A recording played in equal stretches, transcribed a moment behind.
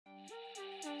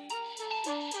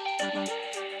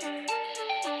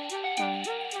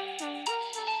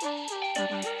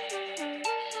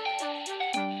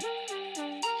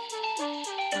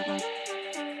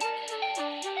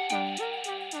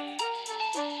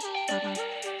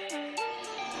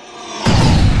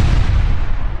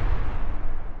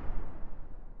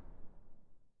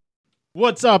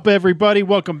What's up, everybody?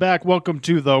 Welcome back. Welcome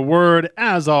to The Word.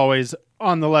 As always,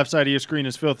 on the left side of your screen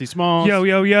is Filthy Smalls. Yo,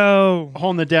 yo, yo.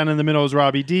 Holding it down in the middle is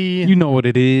Robbie D. You know what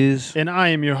it is. And I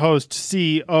am your host,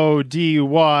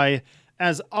 CODY.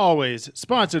 As always,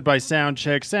 sponsored by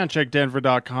Soundcheck,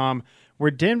 soundcheckdenver.com,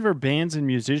 where Denver bands and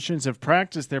musicians have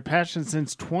practiced their passion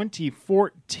since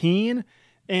 2014.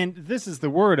 And this is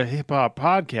The Word, a hip-hop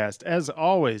podcast. As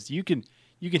always, you can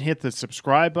hit the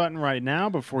subscribe button right now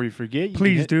before you forget.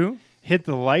 Please do. Hit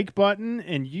the like button,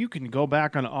 and you can go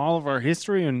back on all of our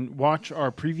history and watch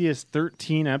our previous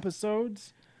 13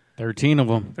 episodes. 13 of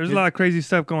them. There's a lot of crazy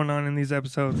stuff going on in these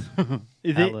episodes. And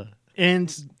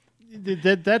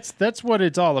that's what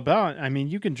it's all about. I mean,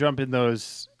 you can jump in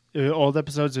those old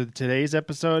episodes of today's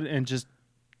episode and just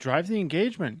drive the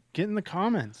engagement. Get in the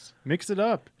comments. Mix it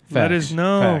up. Facts. Let us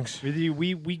know. Facts.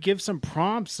 We give some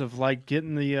prompts of like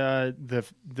getting the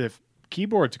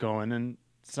keyboards going, and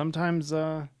sometimes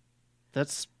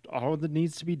that's all that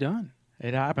needs to be done.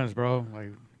 It happens, bro. Like,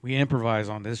 we improvise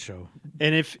on this show.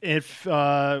 And if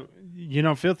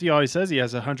Filthy always says he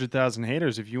has 100,000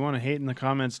 haters. If you want to hate in the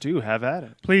comments too, have at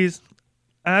it. Please.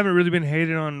 I haven't really been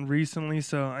hated on recently,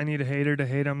 so I need a hater to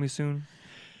hate on me soon.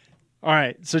 All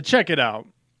right, so check it out.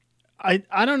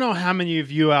 I don't know how many of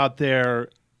you out there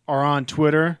are on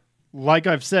Twitter. Like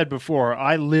I've said before,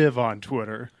 I live on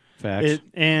Twitter. Facts.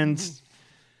 And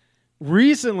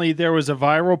recently there was a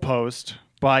viral post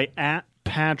by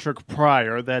 @Patrick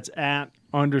Pryor. That's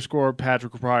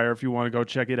 @_Patrick Pryor if you want to go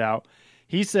check it out.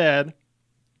 He said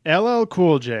LL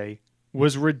Cool J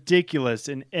was ridiculous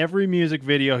in every music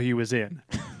video he was in.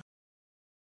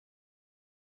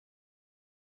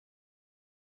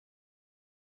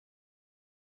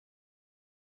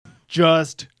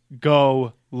 Just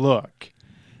go look.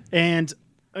 And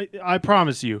I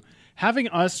promise you, having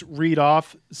us read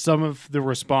off some of the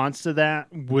response to that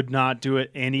would not do it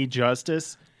any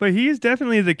justice. But he is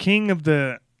definitely the king of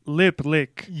the lip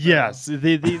lick. Yes,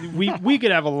 we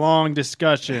could have a long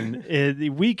discussion.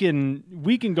 We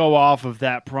can go off of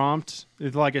that prompt.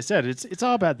 Like I said, it's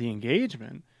all about the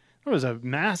engagement. There was a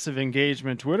massive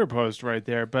engagement Twitter post right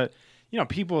there, but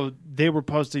people, they were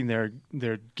posting their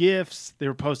GIFs, they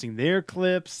were posting their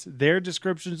clips, their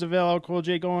descriptions of LL Cool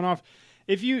J going off.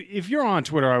 If you're on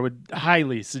Twitter, I would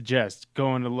highly suggest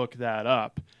going to look that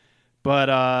up.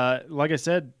 But like I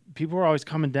said, people are always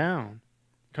coming in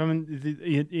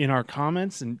our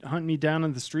comments and hunting me down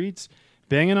in the streets,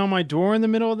 banging on my door in the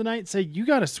middle of the night, and say, you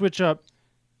got to switch up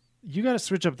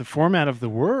the format of the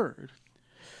word.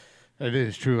 It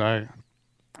is true. I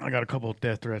got a couple of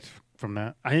death threats from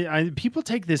that. People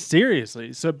take this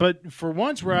seriously. But for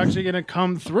once, we're actually going to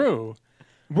come through.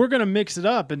 We're going to mix it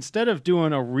up. Instead of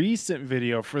doing a recent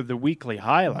video for the weekly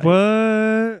highlight,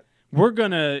 What? we're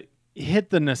going to hit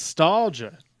the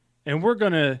nostalgia, and we're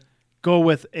going to go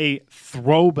with a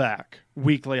throwback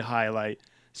weekly highlight.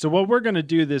 So what we're going to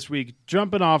do this week,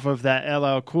 jumping off of that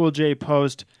LL Cool J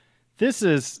post, this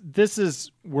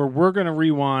is where we're going to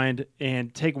rewind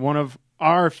and take one of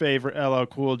our favorite LL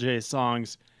Cool J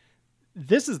songs.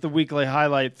 This is the weekly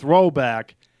highlight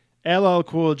throwback. LL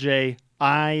Cool J,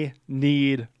 I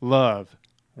Need Love.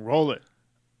 Roll it.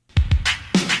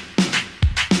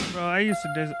 Bro, I used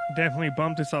to definitely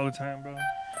bump this all the time, bro.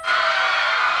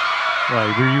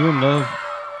 Right, were you in love?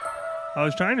 I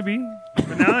was trying to be,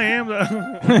 but now I am, though.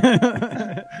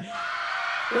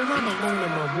 When I'm alone in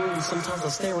my room, sometimes I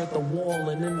stare at the wall,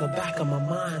 and in the back of my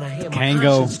mind, I hear my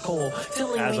Kango. conscience call,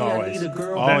 telling As me always. I need a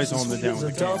girl Always that's on the as down sweet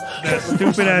with as the a dove. king. That For the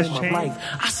stupid first ass time in chain. my life,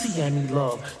 I see I need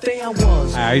love. There I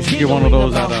was. I used to get one of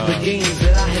those at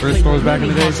thrift stores back in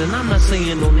the day. And I'm not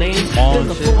saying no names. All Then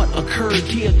the shit. thought occurred,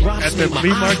 teardrops At the made my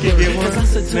flea eyes market, blur. get one. 'Cause I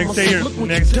said to Next day, myself, look what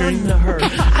next you done tree. to her.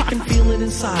 I can feel it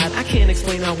inside. I can't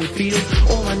explain how it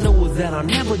feels. All I know is that I'm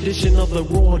never dishing of the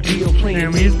raw deal. Playing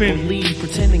Damn, he's been make-believe,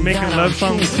 pretending making that love I'm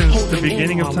songs true. since the Holding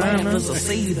beginning in of my time, laugh man. as I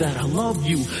say that I love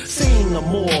you, saying I'm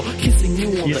more, kissing you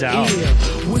on He's the out. ear,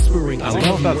 whispering. I don't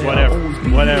know if that's whatever.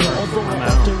 Whatever. I'm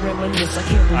out.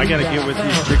 I gotta get with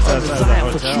these chicks outside of the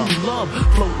hotel.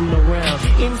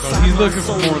 So he's looking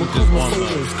for more than just one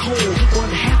love.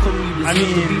 I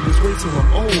mean,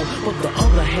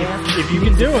 if you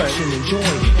can do it.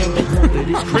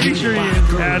 I'm pretty sure he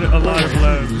had a lot of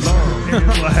love in his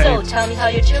So life. tell me how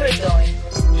your tour is going.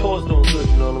 tour's doing good,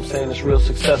 you know what I'm saying? It's real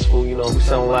successful, you know, we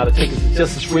selling a lot of tickets. It's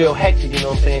just, it's real hectic, you know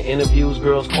what I'm saying? Interviews,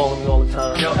 girls calling me all the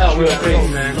time. It's real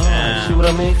crazy, man. See what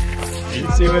I mean? You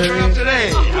see what I mean?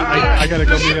 I gotta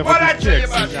go meet up with these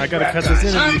chicks. I gotta cut this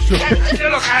interview short.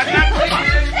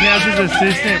 He has his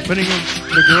assistant putting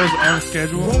the girls on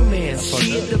schedule.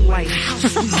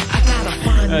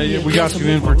 We got you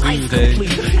in for Tuesday.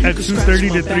 At 2:30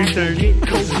 to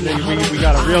 3:30. We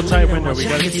got a real tight window. We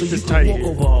gotta keep this tight here.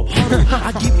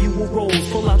 I give you a rose,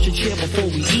 pull out your chair before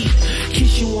we eat.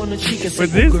 Kiss you on the cheek and say,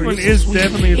 But this girl, one you're is so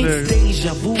definitely sweet. the It's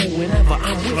deja vu whenever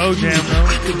I'm with slow you. jam, bro.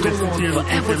 I could go Listen to on your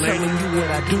forever lady. telling you what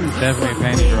I do. Definitely a But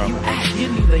panty the way drop. you act,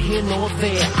 you're neither here nor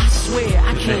there. I swear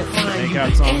I can't find got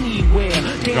you some. anywhere.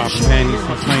 Dropping panties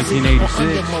since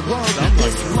 1986.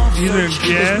 Either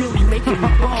Jazz,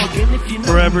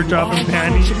 Forever dropping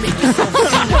panties. Take a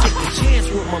chance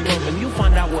with my love and you'll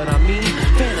find out what I mean.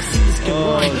 Fantasies can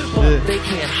run, but they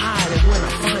can't hide. And when I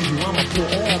find you, I'ma pour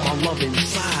all my love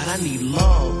inside. I need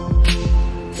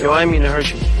love. Yo, I ain't mean to hurt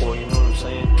you before, you know what I'm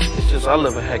saying? It's just I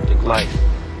live a hectic life. You know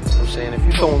what I'm saying? If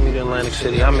you come with me to Atlantic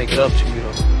City, I'll make it up to you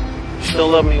though. You still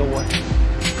love me or what?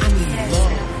 I need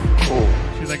love. Cool.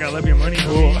 She's like, I love your money.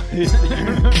 Cool.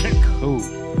 Cool.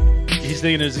 He's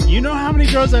thinking, you know how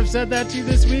many girls I've said that to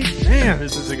this week? Man,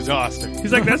 this is exhausting.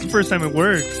 He's like, that's the first time it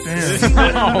works. Damn.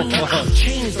 I'm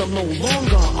changed, I'm no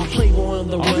longer a playboy on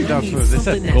the run. I need they said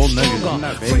something gold that's nuggets, stronger.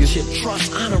 not Vegas. Friendship,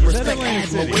 trust, honor, respect,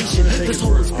 admiration. This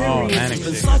whole experience Atlantic has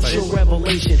been City. such a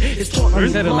revelation. It's taught me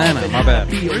Where's that love Atlanta? and My how bad.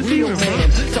 to be a Where's he real even man.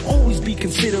 To always be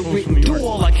considerate and do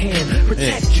all I can.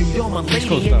 Protect you, you're my lady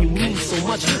Coast and you stuff. mean so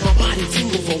much. My body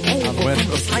tingles all over West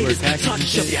from the Coast, slightest where taxis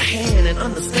touch and of your hand. And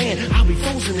understand, I'll be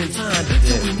frozen in time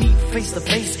till we meet face to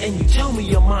face and you tell me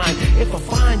you're mine. If I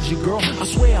find you, girl, I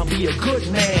swear I'll be a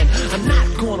good man. I'm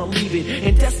not gonna leave it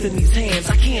in destiny's hands.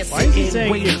 I can't Why is he sit saying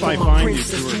and wait if for I my find you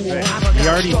princess to to her arrive. face? I He gotta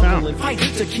already struggle found and her. fight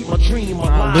to keep my dream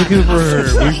alive. looking for her.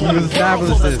 I We've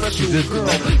established this. She's just When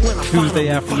I Tuesday finally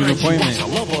afternoon find you, appointment. I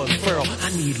love her and feral. I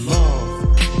need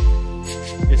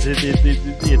love. It's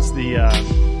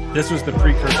the this was the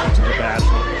precursor to the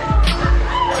Bachelor.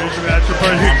 There's the bachelor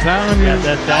party. I'm telling you. Yeah,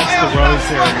 that's the rose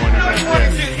ceremony right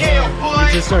there.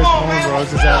 He just starts pulling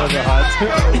roses out of the hot tub.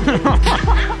 Come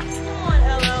on,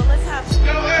 LL, let's have some.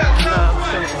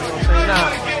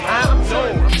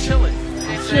 I'm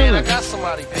chilling. I got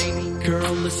somebody, baby.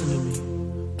 Girl, listen to me.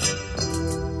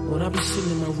 When I be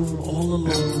sitting in my room all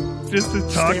alone, Just the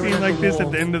talking like this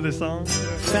at the end of the song.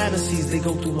 fantasies they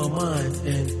go through my mind,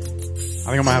 and I think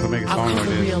I'm gonna have to make a I've song come like to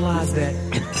this. realize that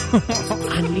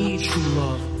I need true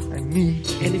love. I need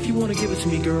you. And if you want to give it to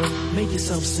me, girl, make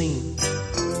yourself seen.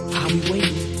 I'll be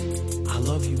waiting. I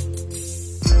love you.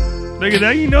 Look at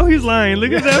that. You know he's lying.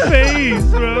 Look at that face,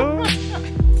 bro.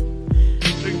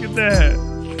 Look at that.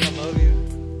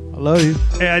 I love you.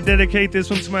 Hey, I dedicate this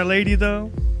one to my lady,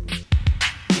 though.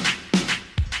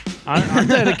 I'm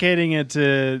dedicating it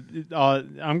to.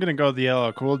 I'm gonna go the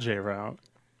LL Cool J route,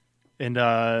 and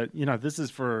this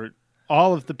is for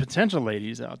all of the potential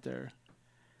ladies out there.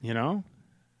 You know,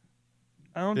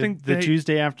 I don't the, think the they,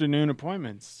 Tuesday afternoon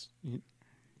appointments.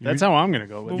 That's how I'm gonna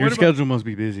go with Well, it. Your what about- schedule must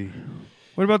be busy.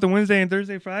 What about the Wednesday and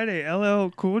Thursday, Friday? LL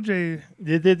Cool J.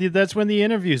 That's when the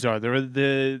interviews are.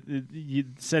 They're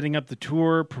setting up the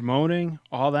tour, promoting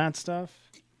all that stuff.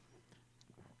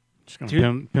 Just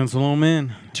gonna pencil them in.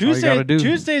 That's all you gotta do.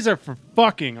 Tuesdays are for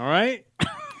fucking. All right.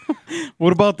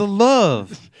 What about the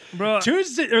love? Bro,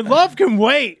 Tuesday or love can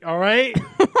wait. All right.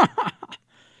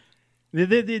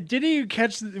 Didn't you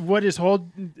catch what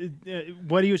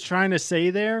what he was trying to say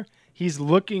there? He's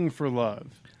looking for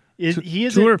love. He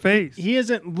isn't to her face. He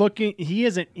isn't looking. He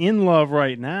isn't in love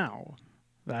right now.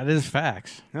 That is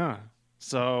facts. Yeah.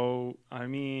 So I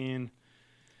mean,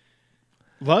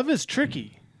 love is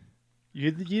tricky.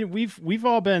 We've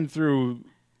all been through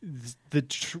the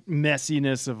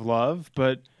messiness of love,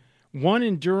 but one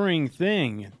enduring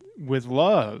thing with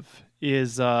love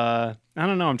is I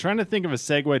don't know. I'm trying to think of a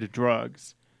segue to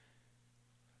drugs.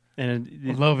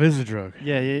 And Love is a drug.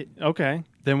 yeah, okay.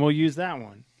 Then we'll use that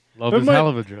one. Love But is hell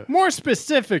of a drug. More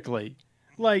specifically,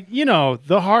 like, the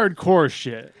hardcore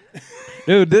shit.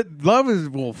 Dude, love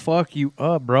will fuck you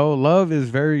up, bro. Love is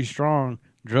very strong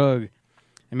drug.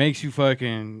 It makes you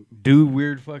fucking do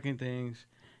weird fucking things.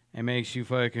 It makes you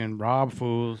fucking rob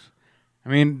fools. I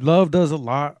mean, love does a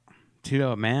lot to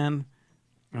a man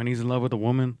when he's in love with a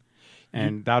woman.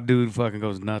 And that dude fucking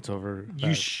goes nuts over that.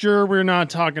 You sure we're not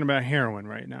talking about heroin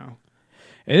right now?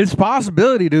 It's a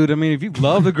possibility, dude. I mean, if you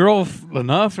love the girl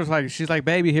enough, it's like she's like,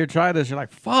 baby, here, try this. You're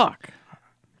like, fuck.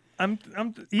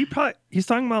 He's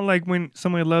talking about like when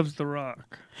somebody loves The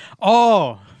Rock.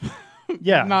 Oh,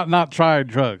 Yeah. not try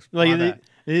drugs. Like, My bad.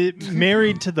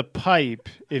 Married to the pipe,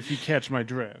 if you catch my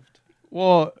drift.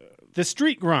 Well, The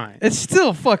street grind. it's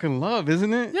still fucking love,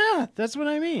 isn't it? Yeah, that's what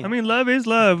I mean. I mean, love is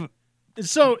love.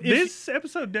 So if, This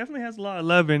episode definitely has a lot of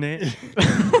love in it.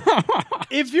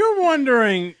 if you're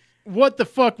wondering what the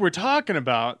fuck we're talking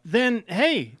about, then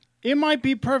hey, it might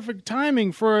be perfect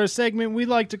timing for a segment we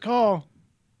like to call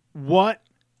What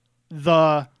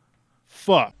the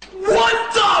Fuck.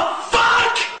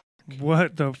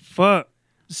 What the fuck?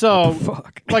 So,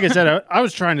 Fuck. like I said, I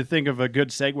was trying to think of a good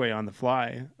segue on the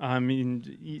fly. I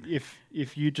mean,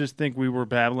 if you just think we were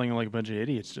babbling like a bunch of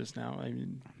idiots just now, I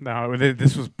mean, No,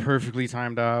 this was perfectly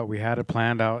timed out. We had it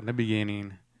planned out in the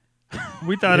beginning.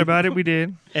 We thought about it. We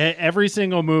did. every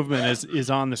single movement is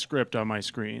on the script on my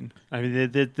screen. I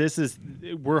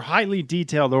mean, we're highly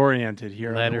detailed oriented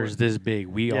here. Letters this big,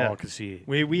 we Yeah. all can see it.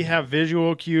 We have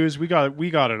visual cues. We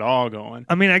got it all going.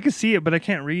 I mean, I can see it, but I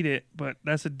can't read it. But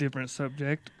that's a different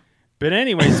subject. But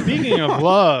anyway, speaking of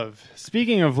love,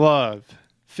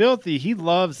 Filthy, he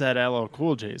loves that LL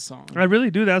Cool J song. I really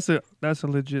do. That's a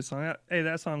legit song. Hey,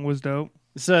 that song was dope.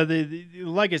 So,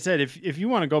 like I said, if you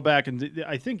want to go back and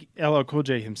I think LL Cool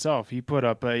J himself, he put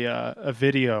up a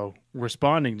video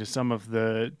responding to some of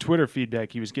the Twitter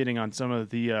feedback he was getting on some of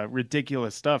the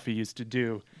ridiculous stuff he used to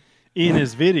do in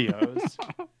his videos.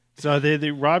 So,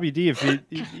 the Robbie D,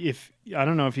 if I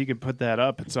don't know if he could put that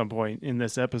up at some point in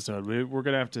this episode, we're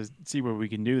gonna have to see what we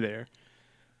can do there.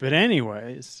 But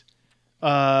anyways,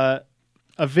 a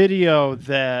video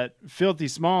that Filthy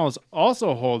Smalls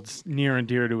also holds near and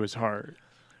dear to his heart.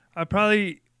 I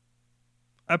probably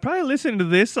listened to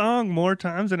this song more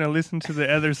times than I listened to the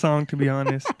other song, to be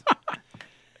honest.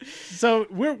 So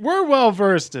we're well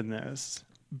versed in this,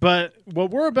 but what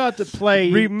we're about to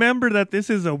play, Remember that this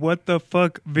is a what the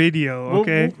fuck video,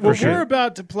 okay? what we're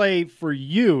about to play for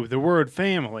you, the word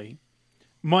family,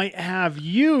 might have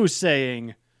you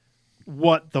saying,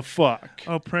 "What the fuck?"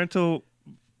 Oh, parental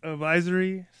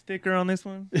advisory sticker on this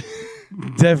one.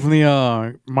 Definitely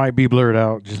might be blurred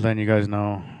out, just letting you guys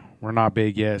know. We're not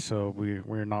big yet, so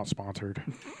we're not sponsored.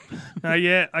 Not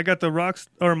yet. I got the Rocks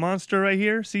or Monster right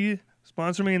here. See,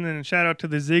 sponsor me, and then shout out to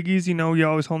the Ziggies. You know, you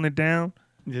always holding it down.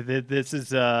 This is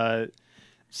so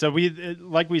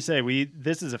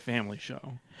this is a family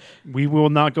show. We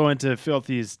will not go into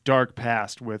Filthy's dark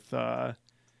past with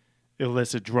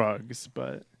illicit drugs,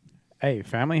 but Hey,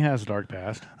 family has a dark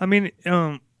past. I mean,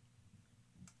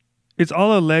 it's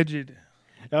all alleged.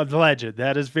 alleged.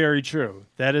 That is very true.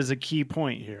 That is a key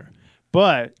point here.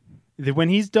 But when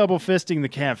he's double fisting the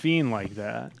caffeine like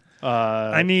that,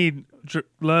 I need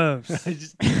love.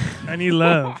 I need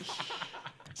love.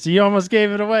 So you almost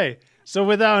gave it away. So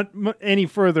without any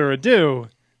further ado,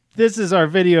 this is our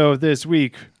video this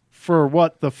week for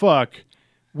What the Fuck.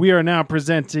 We are now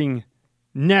presenting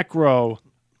Necro,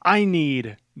 I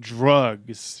Need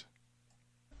Drugs.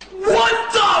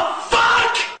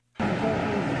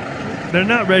 They're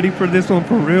not ready for this one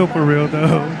for real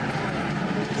though.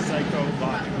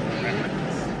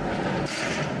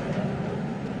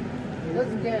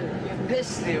 Let's get it. You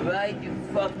pissed me, right? You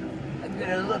fuck. I'm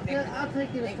gonna look at I'll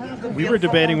take you to town. We were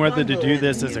debating whether to do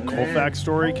this as a Colfax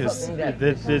story because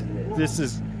this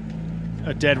is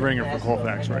a dead ringer for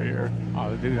Colfax right here.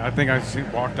 Oh, dude, I think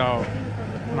walked out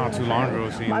not too long ago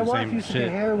seeing My the wife same used to get shit.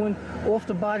 heroin off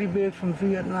the body bag from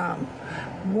Vietnam.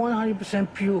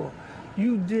 100% pure.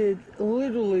 You did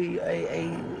literally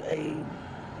a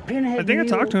pinhead. I think I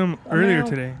needle talked to him earlier amount.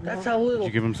 today. That's how little. Did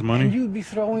you give him some And money? you'd be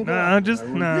throwing Nah, up. just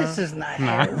nah. This is not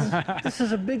heroin. This is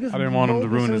the biggest. I didn't want him to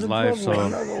ruin bogus his of life, drug so-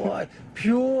 run otherwise.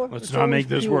 Pure. Let's it's not make always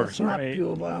this pure. worse, It's not right?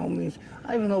 pure by all means.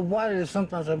 I even know why it is.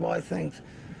 Sometimes I buy things.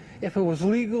 If it was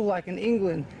legal, like in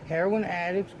England, heroin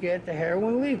addicts get the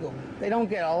heroin legal. They don't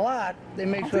get a lot. They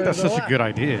make sure that's there's such a lot. good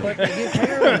idea. But they get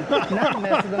heroin, not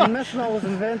methadone. Methadone was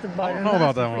invented by the How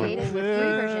about that one? Created with free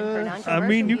version for I non-commercial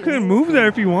mean, you use. couldn't move there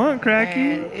if you want, And cracky.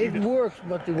 it works,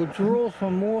 but the withdrawals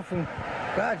from morphine,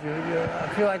 God, I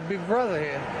feel like Big Brother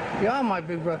here. You are my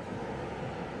Big Brother.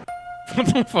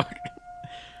 What the fuck?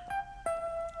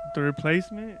 The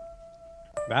replacement,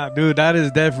 Dude, that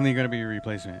is definitely gonna be a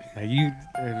replacement. Like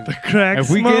crack if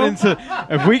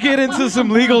we get into some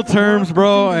legal terms,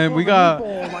 bro, and we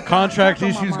got contract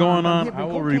issues going on, I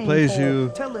will replace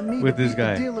you with this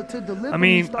guy. I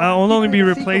mean, I'll only be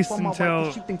replaced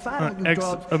until X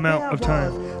amount of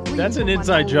time. That's an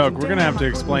inside joke. We're going to have to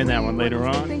explain that one later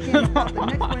on.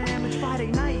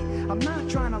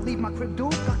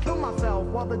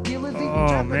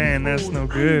 Oh man, that's no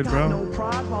good, bro.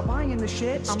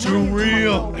 It's too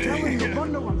real.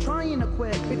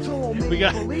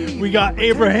 We got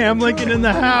Abraham Lincoln in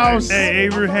the house. Hey,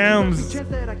 Abraham's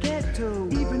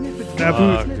That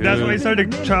Fuck, food, that's dude. when he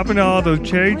started chopping all those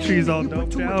cherry trees all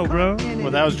doped out, bro.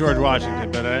 Well, that was George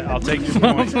Washington, but I'll take your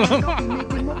point.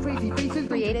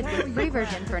 Created with free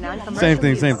version for non-commercial Same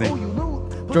thing, use. same thing.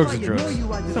 Drugs and drugs.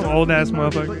 Some old ass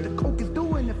motherfucker.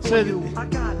 So,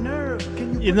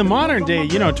 in the modern day,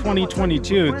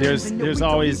 2022, there's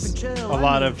always a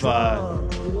lot of,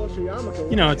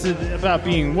 it's about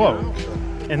being woke,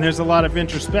 and there's a lot of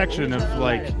introspection of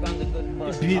like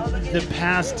the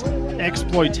past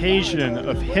exploitation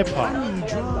of hip hop.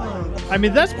 I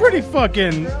mean, that's pretty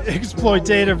fucking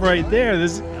exploitative right there.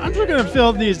 I'm just gonna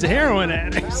fill these heroin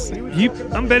addicts.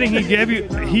 I'm betting he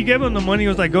gave him the money. He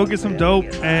was like, go get some dope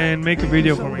and make a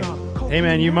video for me. Hey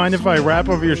man, you mind if I rap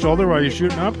over your shoulder while you're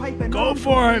shooting up? Go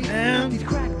for it, man.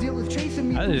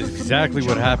 That is exactly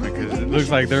what happened because it looks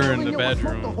like they're in the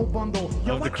bedroom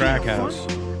of the crack house.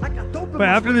 But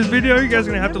after this video, you guys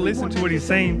are gonna have to listen to what he's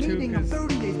saying too, because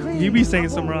he be saying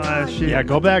some raw ass shit. Yeah,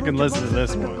 go back and listen to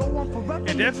this one.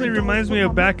 It definitely reminds me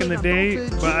of back in the day,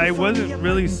 but I wasn't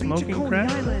really smoking crack.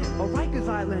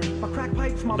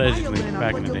 Allegedly,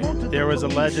 back in the day. There was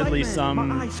allegedly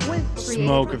some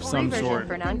smoke of some Created with sort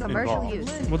free version for non-commercial involved.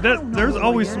 use. Well, there's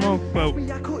always smoke, but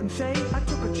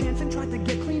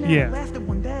yeah.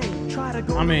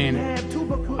 I mean,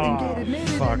 oh,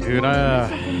 fuck, dude. Yeah.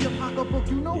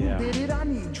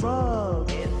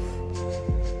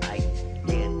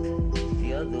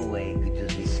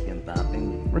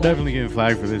 We're definitely getting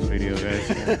flagged for this video,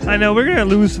 guys. I know we're gonna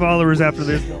lose followers after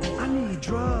this.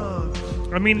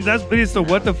 I mean, it's the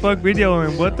what the fuck video,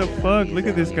 and what the fuck? Look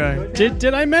at this guy.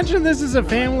 Did I mention this is a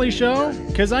family show?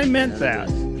 Because I meant that.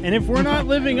 And if we're not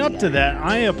living up to that,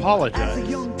 I apologize.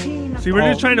 See, we're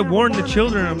just trying to warn the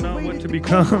children of not what to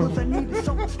become.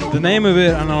 The name of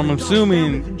it, and I'm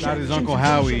assuming that is Uncle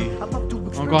Howie.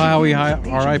 Uncle Howie,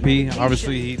 R.I.P.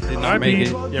 Obviously, he did not make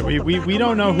it. Yeah, we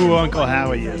don't know who Uncle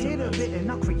Howie is.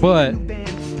 But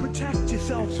it's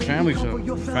a family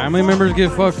show. Family members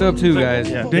get fucked up too, guys.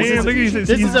 Yeah. Damn, look at This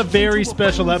is a very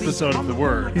special episode of The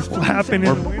Word. he's flapping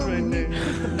his wind right there.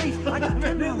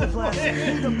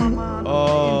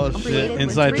 Oh Created shit! with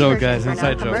Inside free joke, version guys. for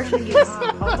Inside joke. non-commercial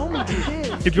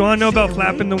use. If you want to know about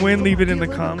flapping the wind, leave it in the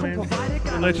comments.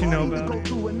 I'll let you know about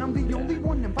it.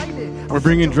 We're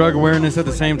bringing drug awareness at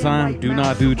the same time. Do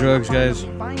not do drugs, guys.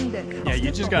 Yeah,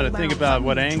 you just got to think about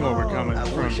what angle we're coming I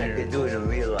from wish I here. could do it in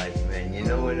real life, man. You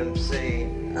know what I'm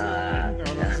saying? I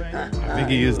think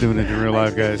he is doing it in real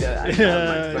life, guys. I got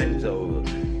my friends over.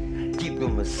 Keep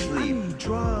them asleep.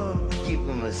 Keep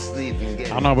them asleep and get.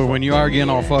 I don't know, but when you are getting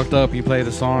all fucked up, you play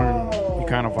the song, you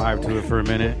kind of vibe to it for a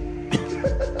minute.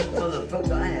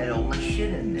 Motherfucker, I had all my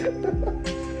shit in there.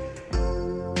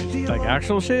 Like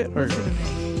actual shit? Or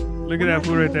Look at that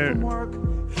fool right there.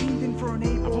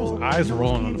 those eyes are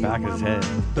rolling on the back of his head.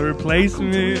 The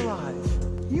replacement.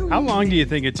 How long do you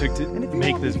think it took to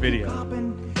make this video?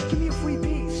 An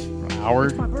hour?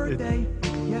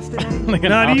 Like an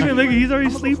Not hour? even. Look, he's already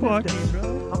sleepwalking.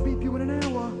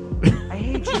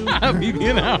 I'll be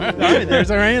an hour. All right, there's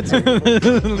our answer.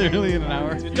 Literally in an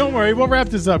hour. Don't worry, we'll wrap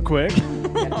this up quick.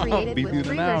 Created Beat you with in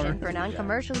free an hour. version for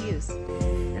non-commercial use.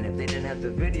 And if they didn't have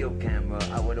the video camera,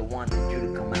 I would have wanted you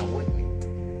to come out with me.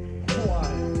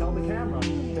 Tell the camera.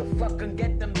 To fucking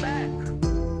get them back.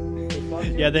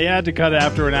 Yeah, they had to cut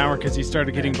after an hour because he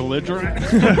started getting belligerent.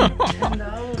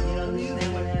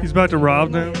 He's about to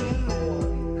rob them.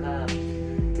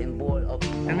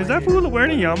 And is that fool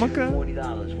wearing a yarmulke?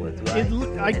 $40 worth,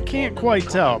 right? I can't quite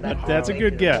tell, but that's a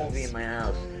good guess. In my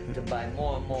house to buy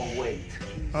more and more weight.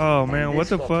 Oh man, And what this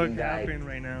the fuck fucking guy, happened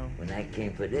right now? When I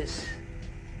came for this,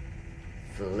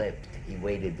 flipped. He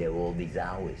waited there all these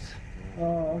hours.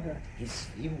 Oh, okay.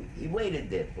 He waited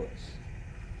there for us.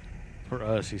 For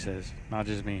us, he says. Not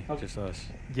just me, just us.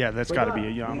 Yeah, that's got to be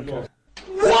a yarmulke.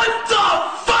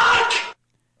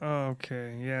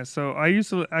 Okay, yeah. So I used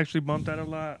to actually bump that a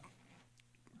lot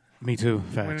Me too,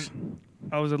 facts. when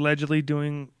I was allegedly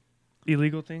doing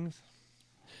illegal things.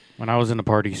 When I was in the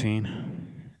party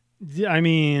scene. Yeah, I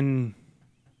mean,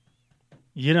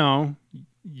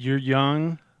 you're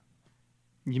young,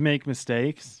 you make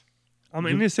mistakes. I'm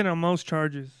innocent on most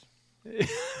charges.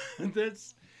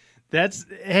 That's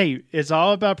hey, it's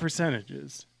all about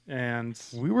percentages, and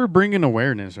We were bringing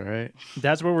awareness, right?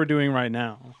 that's what we're doing right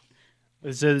now.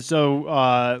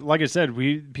 So, like I said,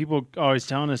 people always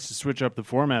telling us to switch up the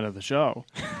format of the show.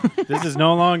 This is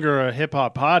no longer a hip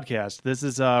hop podcast. This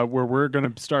is where we're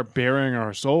going to start bearing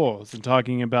our souls and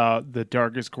talking about the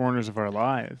darkest corners of our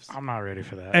lives. I'm not ready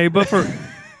for that. Hey, but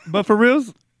for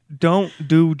reals, don't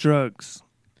do drugs.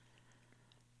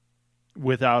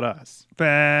 Without us,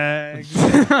 Facts.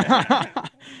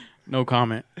 No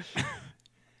comment.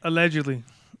 Allegedly.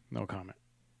 No comment.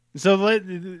 So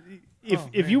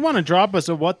if you want to drop us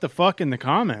a what the fuck in the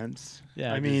comments,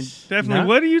 Yeah, I mean, Definitely.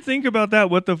 What do you think about that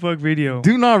what the fuck video?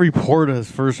 do not report us,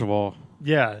 first of all.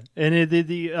 yeah, and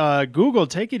the Google,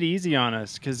 take it easy on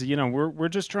us because we're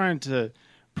just trying to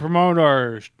promote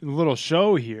our little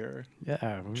show here,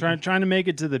 Yeah. trying to make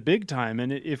it to the big time,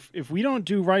 and if we don't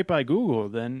do right by Google,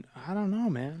 then I don't know,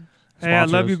 man. Hey, I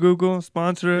Sponsor love us. you, Google.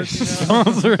 Sponsor us.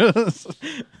 Sponsor us.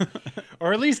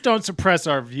 Or at least don't suppress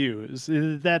our views.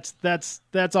 That's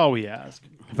all we ask.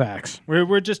 Facts.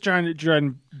 We're just trying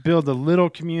to build a little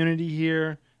community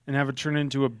here and have it turn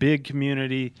into a big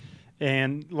community.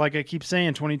 And like I keep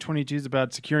saying, 2022 is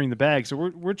about securing the bag. So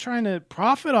we're trying to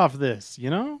profit off this,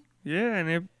 Yeah, and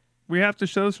if we have to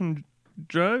show some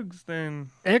drugs,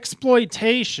 then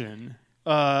exploitation.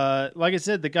 Like I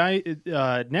said, the guy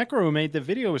Necro who made the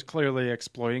video was clearly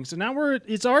exploiting. So now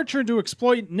it's our turn to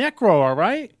exploit Necro. All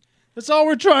right, that's all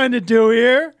we're trying to do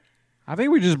here. I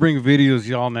think we just bring videos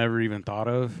y'all never even thought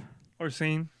of or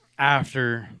seen.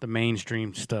 after the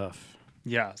mainstream stuff.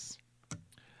 Yes,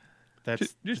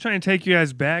 that's Just trying to take you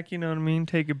guys back. You know what I mean?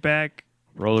 Take it back.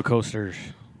 Roller coasters.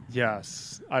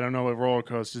 yes. I don't know what roller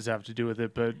coasters have to do with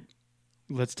it, but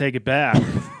let's take it back.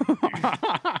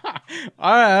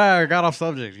 All right, got off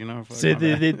subject. Fuck, See,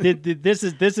 my bad. this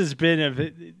has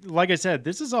been like I said,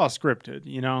 this is all scripted.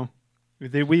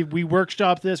 We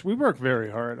workshop this. We work very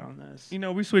hard on this.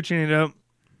 We switching it up.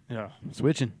 Yeah.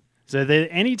 Switching. So that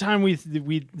anytime we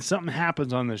something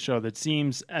happens on this show that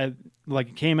seems like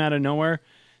it came out of nowhere,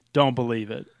 don't believe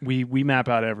it. We map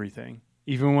out everything.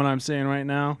 Even what I'm saying right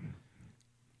now,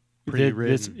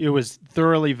 Pre-written. it was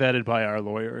thoroughly vetted by our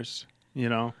lawyers.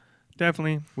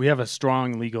 Definitely. We have a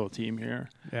strong legal team here.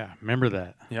 Yeah, remember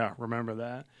that. Yeah, remember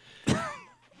that.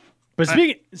 But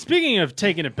speaking of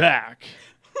taking it back,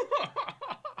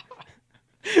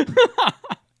 people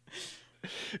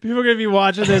are going to be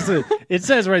watching this. It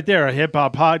says right there, a hip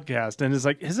hop podcast. And it's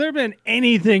like, has there been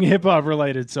anything hip hop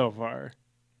related so far?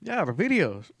 Yeah, the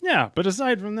videos. Yeah, but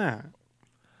aside from that,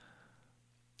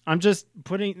 I'm just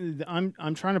I'm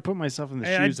trying to put myself in the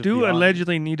Hey, I shoes of do the audience.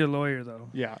 allegedly need a lawyer, though.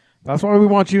 Yeah. That's why we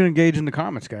want you to engage in the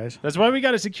comments, guys. That's why we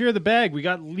got to secure the bag. We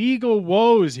got legal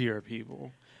woes here,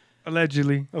 people.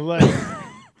 Allegedly.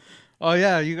 Oh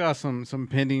yeah, you got some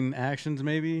pending actions,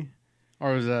 maybe,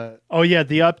 or is that? Oh, yeah,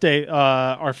 the update.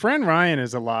 Our friend Ryan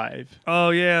is alive.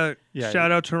 Oh, yeah. Yeah.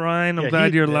 Shout out to Ryan. I'm Yeah,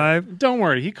 glad you're alive. Don't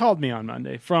worry. He called me on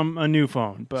Monday from a new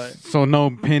phone, but So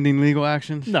no pending legal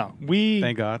actions. no,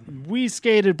 Thank God. we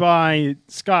skated by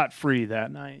scot-free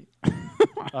that night.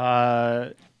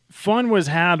 Fun was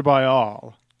had by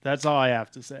all. That's all I have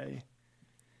to say.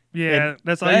 Yeah,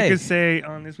 that's all Hey. you can say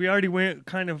on this. We already went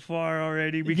kind of far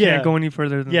already. We Yeah. can't go any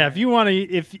further than Yeah, that. if you want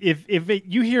to,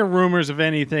 you hear rumors of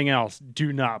anything else,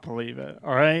 do not believe it.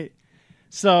 All right.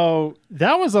 So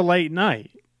that was a late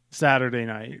night, Saturday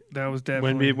night, That was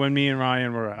definitely. when me and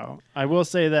Ryan were out. I will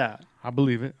say that. I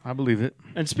believe it. I believe it.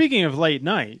 And speaking of late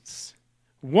nights,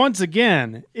 once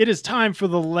again, it is time for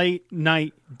the late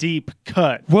night deep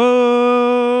cut.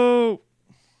 Whoa!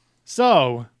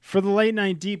 So, for the late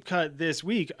night deep cut this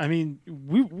week, I mean,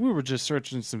 we were just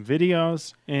searching some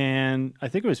videos, and I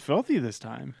think it was filthy this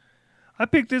time. I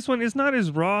picked this one. It's not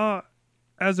as raw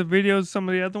as the video as some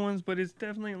of the other ones, but it's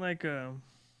definitely like a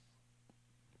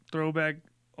throwback,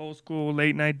 old school,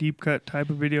 late night deep cut type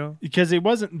of video. Because it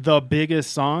wasn't the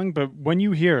biggest song, but when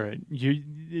you hear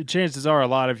it, chances are a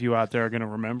lot of you out there are going to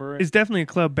remember it. It's definitely a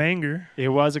club banger. It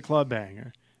was a club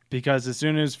banger. Because as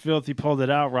soon as Filthy pulled it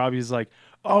out, Robbie's like,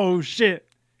 oh, shit.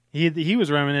 He was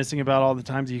reminiscing about all the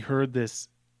times he heard this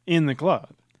in the club.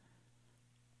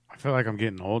 I feel like I'm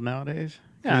getting old nowadays.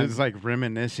 'Cause Yeah. it's like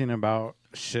reminiscing about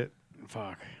shit.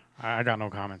 Fuck. I got no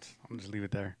comments. I'll just leave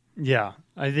it there. Yeah,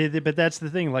 but that's the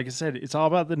thing. Like I said, it's all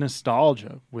about the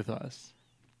nostalgia with us.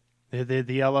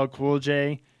 The LL Cool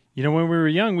J. When we were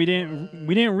young, we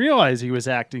didn't realize he was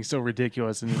acting so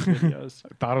ridiculous in his videos.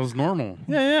 I thought it was normal.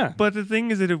 Yeah. But the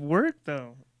thing is that it worked,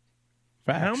 though.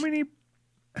 Facts.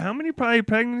 How many probably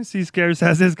pregnancy scares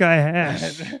has this guy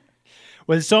had?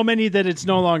 Well, so many that it's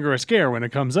no longer a scare when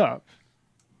it comes up.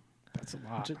 That's a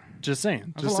lot. Just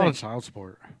saying. That's Just a lot saying. of child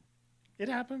support. It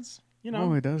happens.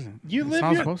 No, it doesn't. You It's live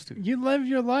not your supposed to. you live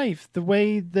your life the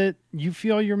way that you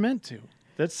feel you're meant to.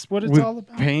 That's what it's With all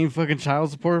about. paying fucking child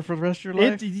support for the rest of your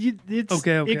life.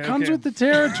 It comes with the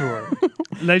territory.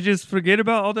 Let's just forget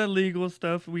about all that legal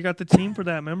stuff. We got the team for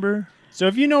that, remember? So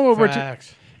if you know what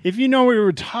Facts. if you know what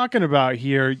we're talking about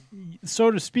here, so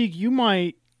to speak, you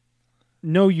might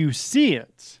know you see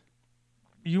it.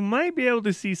 You might be able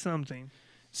to see something.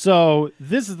 So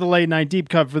this is the late night deep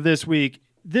cut for this week.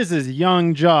 This is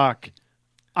Young Jock.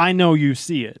 I know you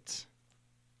see it.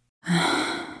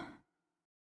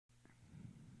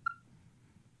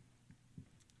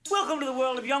 Welcome to the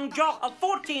world of Young Jock, a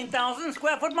 14,000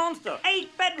 square foot monster,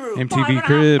 8 bedrooms, MTV 5.5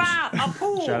 Cribs. bath, a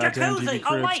pool, Shout out to jacuzzi, MTV a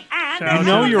Cribs. lake, and Shout out You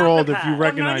know to- you're old if you on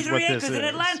recognize 93 what this acres in is.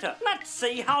 Atlanta. Let's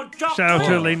see how Jock Shout out to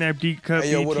feels. Late Night Deep Cut,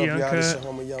 Hey, yo, what up, BT y'all? This your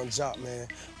Uncut. homie Young Jock, man.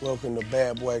 Welcome to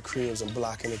Bad Boy Cribs and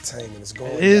Block Entertainment. It's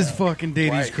going It is down fucking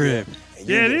Diddy's right crib. here. And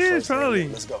you Yeah, it the is, first thing. probably.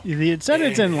 Let's go. It said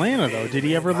it's Atlanta, though. Did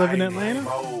he ever live in Atlanta?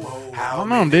 I don't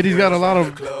know. Diddy's got a lot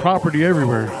of property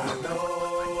everywhere.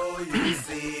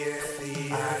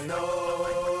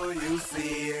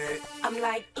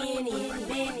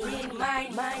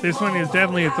 This one is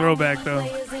definitely a throwback, though.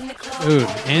 Dude,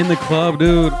 in the club,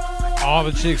 dude, all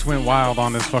the chicks went wild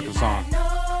on this fucking song.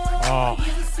 Oh,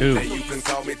 dude. You can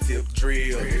call me Tip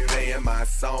Drill, playing my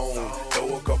song.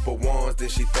 Throw a couple ones, then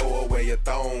she throw away her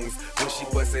thongs. When she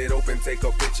bust it open, take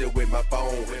a picture with my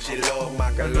phone. She love my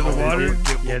Under the water?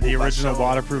 Yeah, the original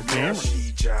waterproof camera.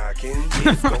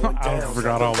 I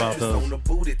forgot all about those.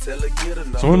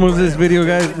 So when was this video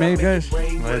guys made, guys?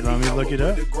 Wait, let me look it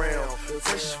up.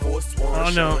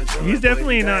 Oh, no. He's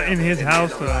definitely not in his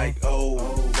house, though.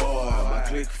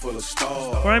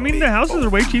 Or, I mean, the houses are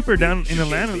way cheaper down in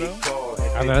Atlanta, though.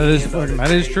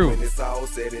 That is true.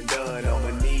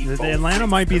 The Atlanta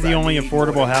might be the only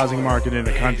affordable housing market in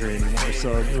the country anymore.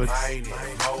 So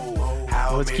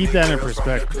let's keep that in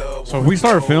perspective. So if we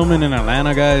start filming in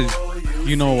Atlanta, guys,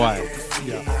 you know why.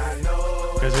 Yeah.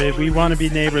 Because we want to be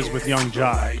neighbors with Young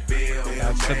Jock.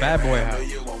 That's the bad boy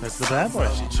house. That's the bad boy.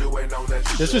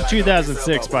 This was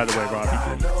 2006, by the way,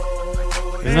 Robbie.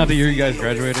 Isn't that the year you guys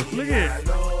graduated? Look at it.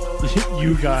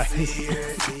 You guys.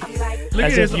 Look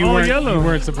As at it. if It's you all weren't, yellow. you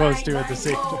weren't supposed to at the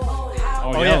same time.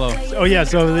 Oh, yellow. Yeah. Oh, yeah.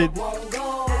 So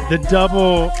the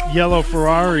double yellow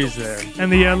Ferraris there.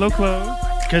 And the yellow clothes.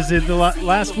 Because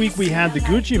last week we had the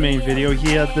Gucci Mane video.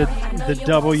 He had the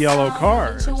double yellow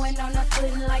cars.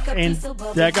 And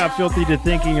that got filthy to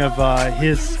thinking of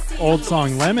his old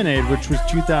song Lemonade, which was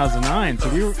 2009. So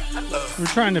we were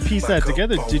trying to piece that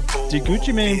together. Did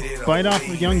Gucci Mane bite off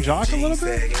of Young Jock a little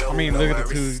bit? I mean, look at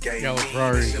the two yellow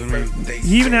Ferraris. I mean,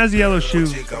 He even has the yellow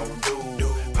shoes.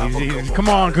 come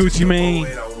on, Gucci Mane.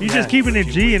 He's just keeping it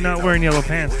G and not wearing yellow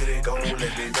pants.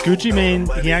 Gucci Mane,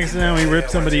 he accidentally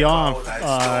ripped somebody off,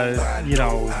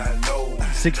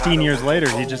 16 years later.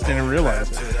 He just didn't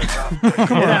realize it.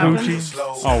 Come on, Gucci.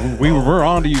 Oh, we're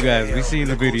on to you guys. We seen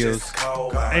the videos.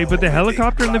 Hey, but the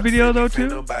helicopter in the video, though,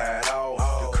 too?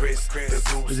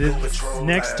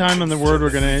 Next time on The Word, we're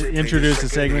going to introduce a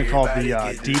segment called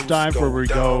the Deep Dive, where we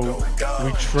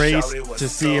trace to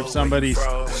see if somebody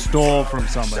stole from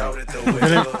somebody.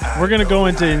 We're gonna go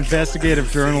into investigative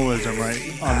journalism right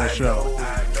on the show.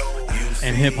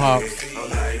 And hip hop.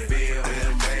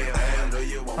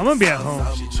 I'm going to be at home.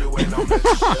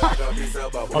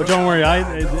 Oh, don't worry.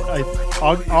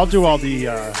 I'll do all the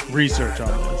research on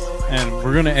this. And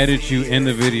we're going to edit you in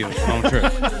the video. Don't trip.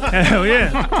 Hell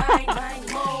yeah.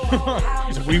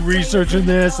 So we researching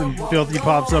this, and Filthy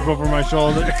pops up over my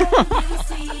shoulder.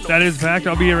 That is fact.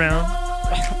 I'll be around.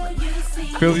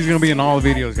 Filthy's going to be in all the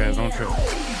videos, guys. Don't trip.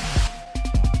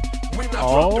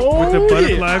 Oh, With the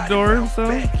butterfly door and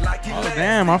stuff. Oh,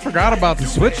 damn. I forgot about the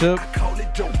switch up.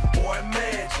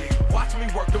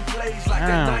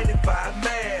 Damn.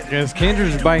 Guess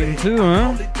Kendra's biting too,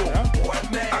 huh?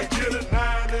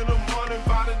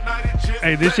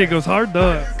 Hey, this shit goes hard,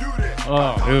 though.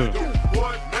 Oh, dude.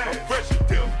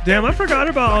 Damn, I forgot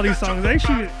about all these songs. They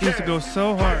actually used to go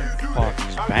so hard.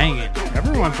 Fucking banging.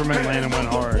 Everyone from Atlanta went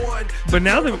hard. But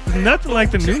now, nothing like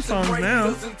the new songs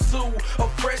now.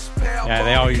 Yeah,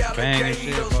 they all used to bang and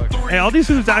shit. Fuck. Hey, all these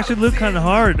dudes actually look kind of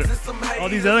hard. All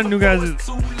these other new guys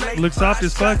look soft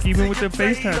as fuck, even with their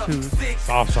face tattoos.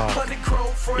 Soft.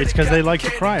 It's because they like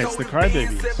to cry. It's the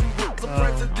crybabies.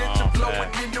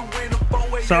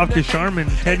 Soft as Charmin,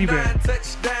 teddy bear.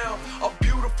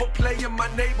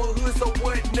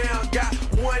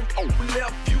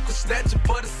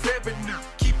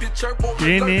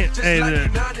 Ain't it? Hey, the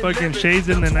fucking shades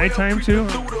in the nighttime too.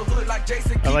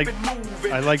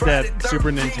 I like that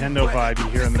Super Nintendo vibe you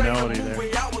hear in the melody there.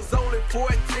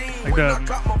 Like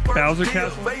the Bowser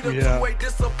Castle. Yeah.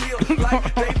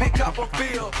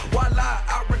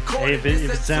 Hey, if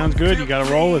it sounds good, you gotta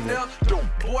roll with it.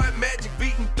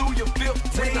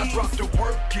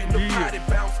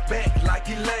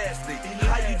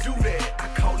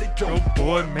 Dope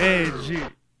boy magic.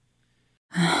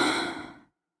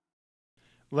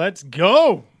 Let's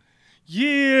go.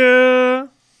 Yeah.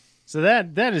 So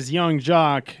that is Young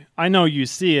Jock. I know you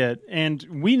see it, and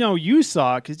we know you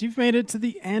saw it because you've made it to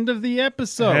the end of the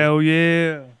episode. Hell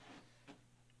yeah.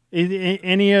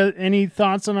 Any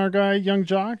thoughts on our guy, Young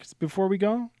Jock, before we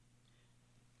go?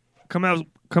 Come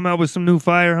out with some new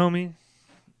fire, homie.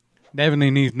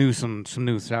 Definitely needs some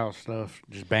new South stuff.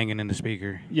 Just banging in the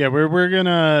speaker. Yeah, we're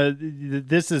gonna.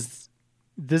 This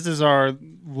is our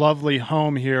lovely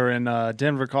home here in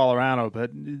Denver, Colorado.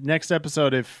 But next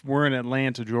episode, if we're in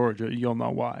Atlanta, Georgia, you'll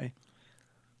know why.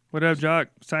 What up, Jock?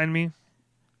 Sign me.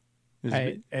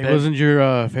 Hey, wasn't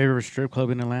your favorite strip club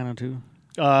in Atlanta too?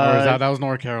 Or is that was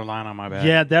North Carolina? My bad.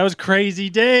 Yeah, that was Crazy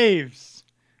Dave's.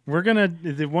 We're gonna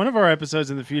one of our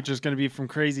episodes in the future is gonna be from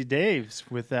Crazy Dave's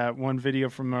with that one video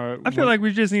from our. I feel like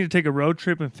we just need to take a road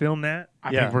trip and film that.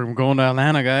 I think we're going to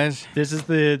Atlanta, guys. This is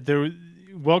the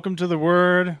welcome to the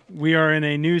word. We are in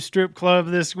a new strip club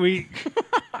this week.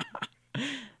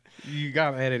 You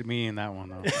gotta edit me in that one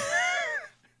though.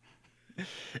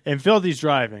 And Filthy's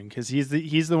driving because he's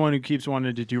the one who keeps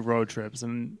wanting to do road trips,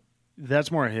 and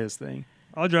that's more his thing.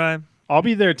 I'll drive. I'll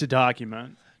be there to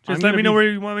document. Just let me know where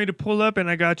you want me to pull up, and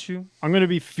I got you. I'm going to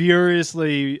be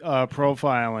furiously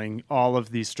profiling all of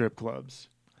these strip clubs.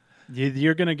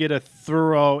 You're going to get a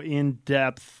thorough,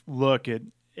 in-depth look at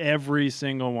every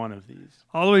single one of these.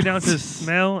 All the way down to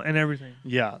smell and everything.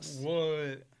 Yes.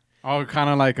 What? Oh, kind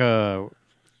of like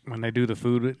when they do the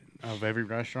food of every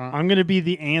restaurant. I'm going to be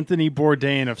the Anthony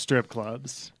Bourdain of strip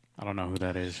clubs. I don't know who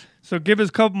that is. So give us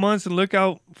a couple months and look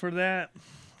out for that.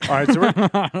 All right, so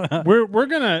we're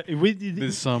gonna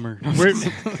this summer.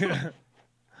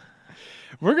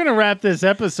 We're gonna wrap this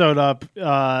episode up,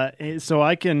 so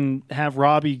I can have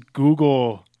Robbie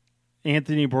Google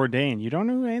Anthony Bourdain. You don't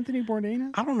know who Anthony Bourdain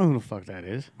is? I don't know who the fuck that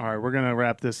is. All right, we're gonna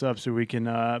wrap this up so we can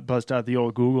bust out the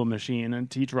old Google machine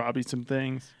and teach Robbie some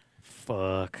things.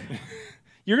 Fuck.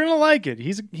 You're gonna like it.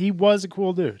 He was a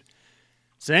cool dude.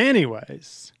 So,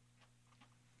 anyways,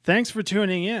 thanks for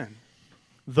tuning in.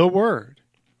 The Word.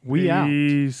 We out.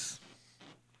 Peace.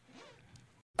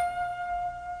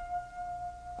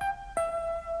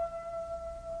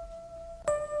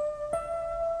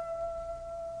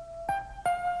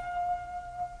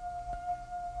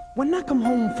 When I come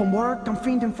home from work, I'm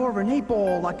fiending for an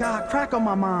 8-ball. I got crack on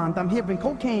my mind, I'm hearing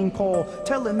cocaine call,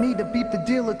 telling me to beat the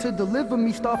dealer to deliver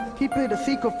me stuff. Keep it a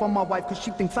secret from my wife, cause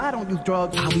she thinks I don't use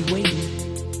drugs. I'll be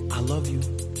waiting. I love you.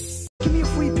 Give me a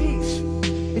free piece.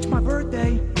 It's my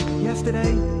birthday,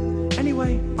 yesterday.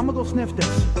 Anyway, I'ma go sniff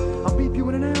this. I'll beep you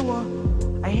in an hour.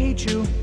 I hate you.